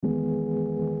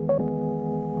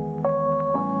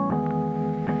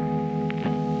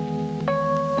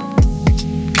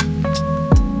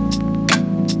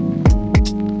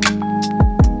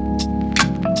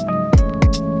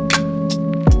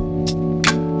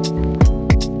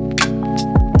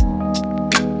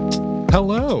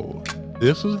Hello,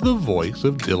 this is the voice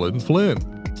of Dylan Flynn.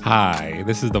 Hi,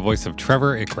 this is the voice of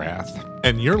Trevor Ickrath.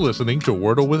 And you're listening to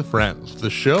Wordle with Friends, the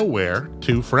show where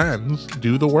two friends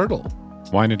do the Wordle.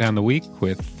 Winding down the week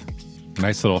with a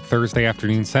nice little Thursday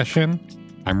afternoon session.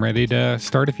 I'm ready to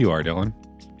start if you are, Dylan.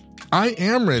 I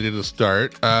am ready to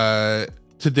start.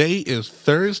 Today is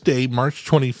Thursday, March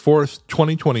 24th,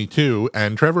 2022,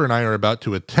 and Trevor and I are about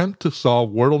to attempt to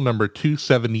solve Wordle number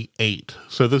 278.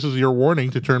 So this is your warning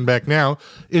to turn back now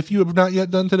if you have not yet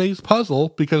done today's puzzle,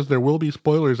 because there will be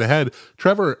spoilers ahead.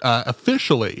 Trevor,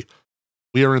 officially,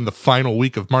 we are in the final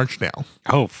week of March now.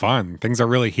 Oh, fun. Things are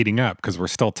really heating up because we're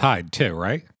still tied too,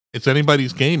 right? It's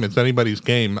anybody's game. Today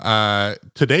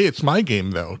it's my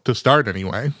game, though, to start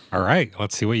anyway. All right,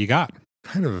 let's see what you got.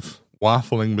 Kind of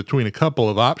waffling between a couple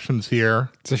of options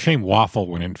here. It's a shame waffle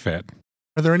wouldn't fit.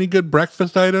 Are there any good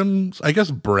breakfast items? I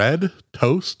guess bread,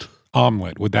 toast.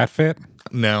 Omelet, would that fit?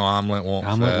 No, omelet won't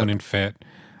fit. Omelet wouldn't fit.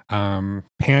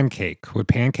 Pancake, would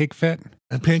pancake fit?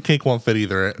 A pancake won't fit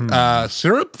either.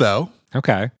 Syrup, though.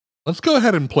 Okay. Let's go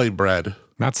ahead and play bread.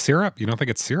 Not syrup? You don't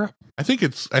think it's syrup? I think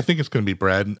it's going to be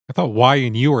bread. I thought Y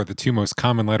and U are the two most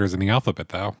common letters in the alphabet,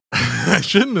 though. I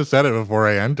shouldn't have said it before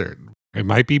I entered. It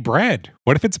might be bread.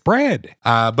 What if it's bread?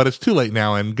 But it's too late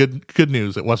now, and good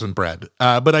news, it wasn't bread.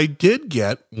 But I did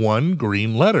get one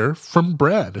green letter from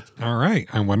bread. All right.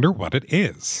 I wonder what it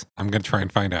is. I'm going to try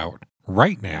and find out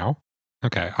right now.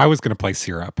 Okay. I was going to play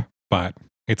syrup, but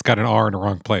it's got an R in the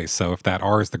wrong place. So if that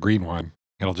R is the green one,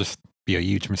 it'll just be a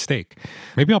huge mistake.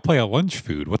 Maybe I'll play a lunch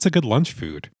food. What's a good lunch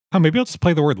food? Oh, maybe I'll just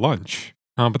play the word lunch.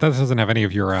 But that doesn't have any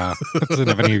of your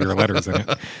letters in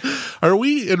it. Are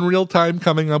we in real time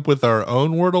coming up with our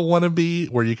own Wordle wannabe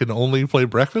where you can only play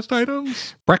breakfast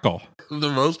items? Breckle.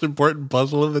 The most important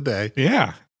puzzle of the day.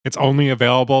 Yeah. It's only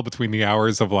available between the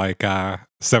hours of like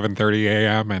 7:30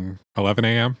 a.m. and 11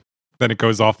 a.m. Then it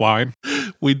goes offline.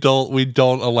 We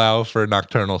don't allow for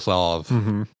nocturnal solve.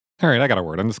 Mm-hmm. All right, I got a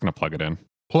word. I'm just going to plug it in.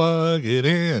 Plug it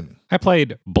in. I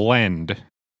played blend.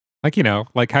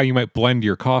 Like how you might blend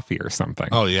your coffee or something.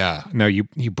 Oh, yeah. No, you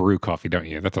brew coffee, don't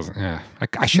you? That doesn't,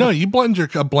 I should. No, you blend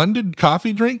a blended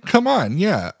coffee drink? Come on,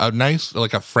 yeah. A nice,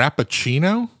 like a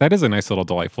frappuccino? That is a nice little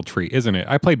delightful treat, isn't it?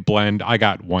 I played blend. I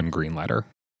got one green letter.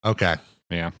 Okay.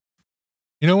 Yeah.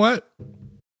 You know what?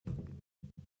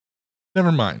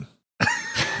 Never mind.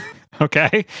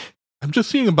 Okay. I'm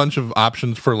just seeing a bunch of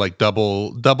options for like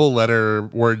double letter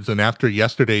words, and after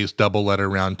yesterday's double letter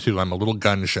round 2, I'm a little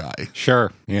gun shy.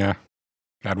 Sure, yeah.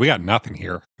 God, we got nothing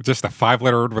here. Just a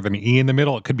 5-letter word with an E in the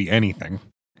middle. It could be anything.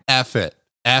 F it.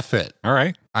 All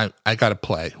right. I gotta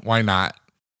play. Why not?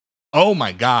 Oh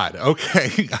my God.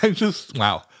 Okay.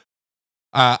 Wow.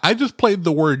 I just played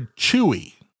the word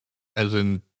chewy, as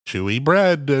in chewy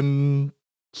bread and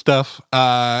stuff,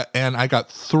 and I got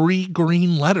 3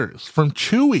 green letters from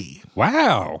chewy.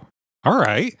 Wow. All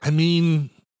right. I mean,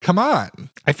 come on.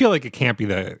 I feel like it can't be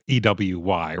the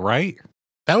EWY, right?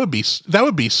 That would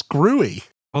be screwy.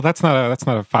 Oh, that's not a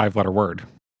 5-letter word.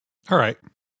 All right.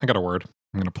 I got a word.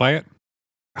 I'm going to play it.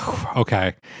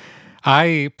 Okay.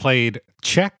 I played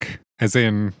check, as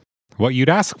in what you'd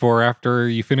ask for after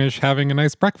you finish having a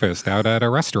nice breakfast out at a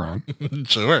restaurant.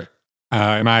 Sure.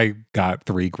 And I got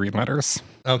 3 green letters.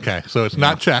 Okay, so it's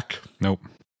not check. Nope.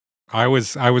 I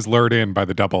was lured in by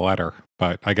the double letter,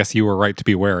 but I guess you were right to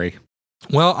be wary.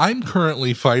 Well, I'm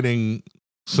currently fighting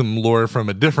some lore from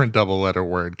a different double letter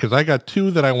word, because I got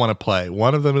 2 that I want to play.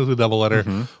 One of them is a double letter,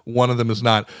 one of them is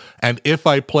not. And if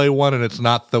I play one and it's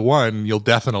not the one, you'll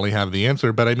definitely have the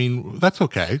answer. But I mean, that's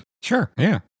okay. Sure,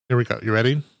 yeah. Here we go. You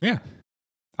ready? Yeah.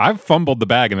 I've fumbled the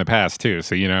bag in the past, too,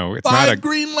 so, it's 5 not a...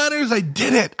 green letters. I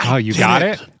did it. You got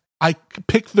it? I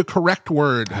picked the correct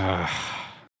word.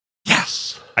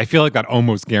 Yes. I feel like that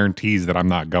almost guarantees that I'm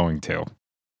not going to.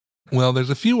 Well,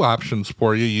 there's a few options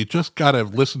for you. You just got to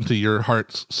listen to your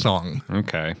heart's song.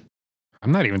 Okay.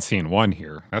 I'm not even seeing one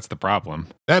here. That's the problem.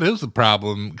 That is the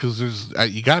problem, because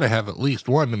you got to have at least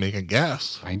one to make a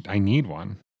guess. I need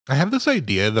one. I have this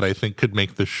idea that I think could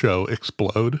make the show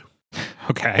explode.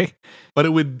 Okay. But it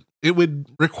would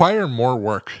require more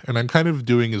work, and I'm kind of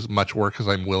doing as much work as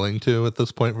I'm willing to at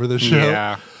this point for this show.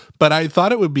 Yeah. But I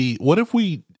thought it would be, what if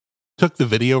we took the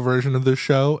video version of this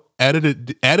show,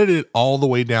 edited it all the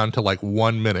way down to like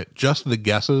 1 minute, just the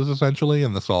guesses essentially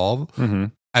and the solve,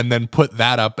 and then put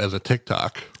that up as a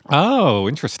TikTok. Oh,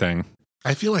 interesting.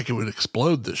 I feel like it would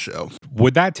explode this show.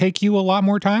 Would that take you a lot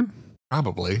more time?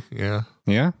 Probably, yeah.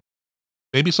 Yeah?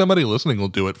 Maybe somebody listening will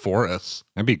do it for us.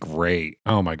 That'd be great.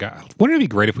 Oh my God. Wouldn't it be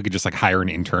great if we could just like hire an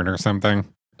intern or something?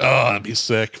 Oh, that'd be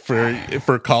sick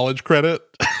for college credit.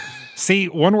 See,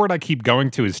 one word I keep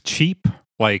going to is cheap.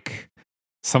 Like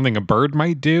something a bird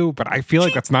might do, but I feel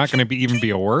like that's not going to even be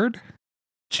a word.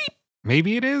 Cheap.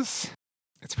 Maybe it is.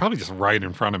 It's probably just right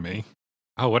in front of me.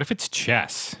 Oh, what if it's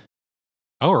chess?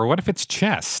 Oh, or what if it's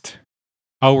chest?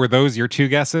 Oh, were those your two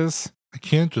guesses? I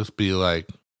can't just be like,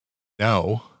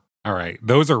 no. All right.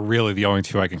 Those are really the only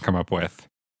two I can come up with.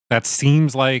 That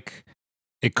seems like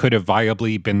it could have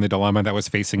viably been the dilemma that was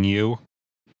facing you.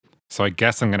 So I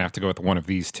guess I'm going to have to go with one of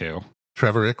these two.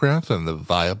 Trevor Ickrath and the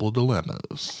viable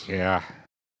dilemmas. Yeah.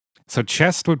 So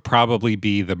chest would probably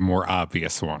be the more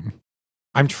obvious one.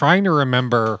 I'm trying to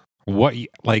remember what,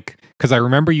 because I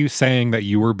remember you saying that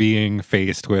you were being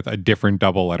faced with a different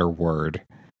double letter word.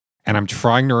 And I'm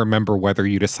trying to remember whether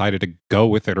you decided to go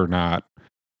with it or not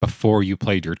before you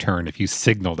played your turn, if you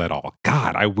signaled at all.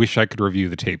 God, I wish I could review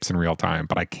the tapes in real time,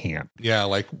 but I can't. Yeah,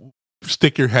 like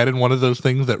stick your head in one of those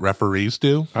things that referees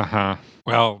do. Uh-huh.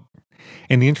 Well,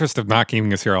 in the interest of not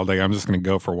keeping us here all day, I'm just going to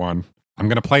go for one. I'm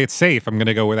going to play it safe. I'm going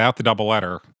to go without the double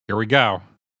letter. Here we go.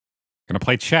 Going to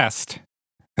play chest.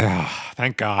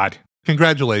 Thank God.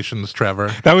 Congratulations,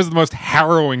 Trevor. That was the most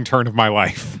harrowing turn of my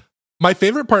life. My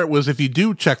favorite part was, if you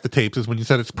do check the tapes, is when you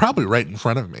said it's probably right in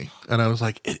front of me. And I was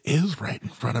like, it is right in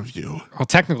front of you. Well,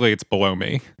 technically it's below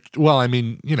me. Well, I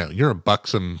mean, you're a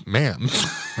buxom man.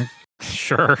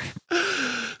 Sure.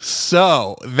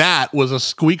 So that was a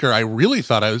squeaker. I really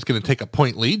thought I was going to take a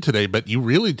point lead today, but you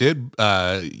really did.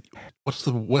 What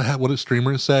do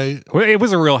streamers say? It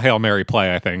was a real Hail Mary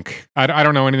play, I think. I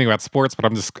don't know anything about sports, but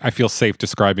I feel safe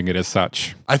describing it as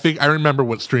such. I think I remember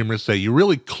what streamers say. You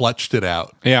really clutched it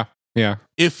out. Yeah. Yeah.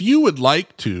 If you would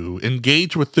like to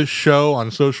engage with this show on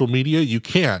social media, you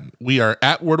can. We are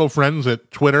at Wordle Friends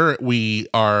at Twitter. We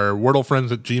are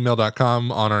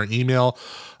wordlefriends@gmail.com on our email.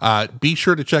 Be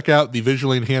sure to check out the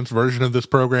visually enhanced version of this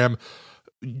program.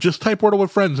 Just type Wordle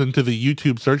with Friends into the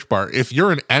YouTube search bar. If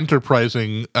you're an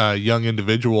enterprising young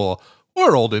individual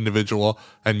or old individual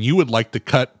and you would like to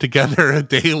cut together a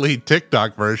daily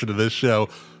TikTok version of this show,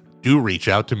 do reach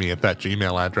out to me at that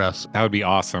Gmail address. That would be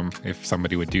awesome if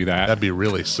somebody would do that. That'd be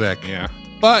really sick. Yeah.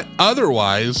 But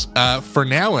otherwise, for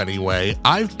now anyway,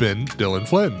 I've been Dylan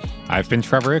Flynn. I've been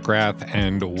Trevor Ickrath,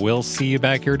 and we'll see you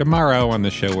back here tomorrow on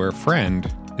the show where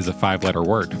friend is a 5-letter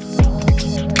word.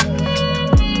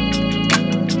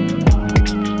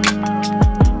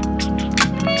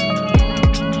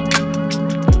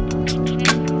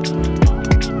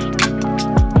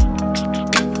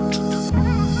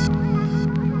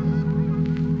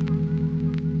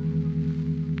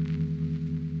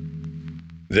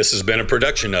 This has been a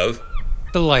production of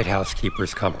The Lighthouse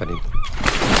Keepers Company.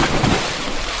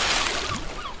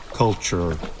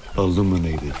 Culture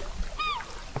illuminated.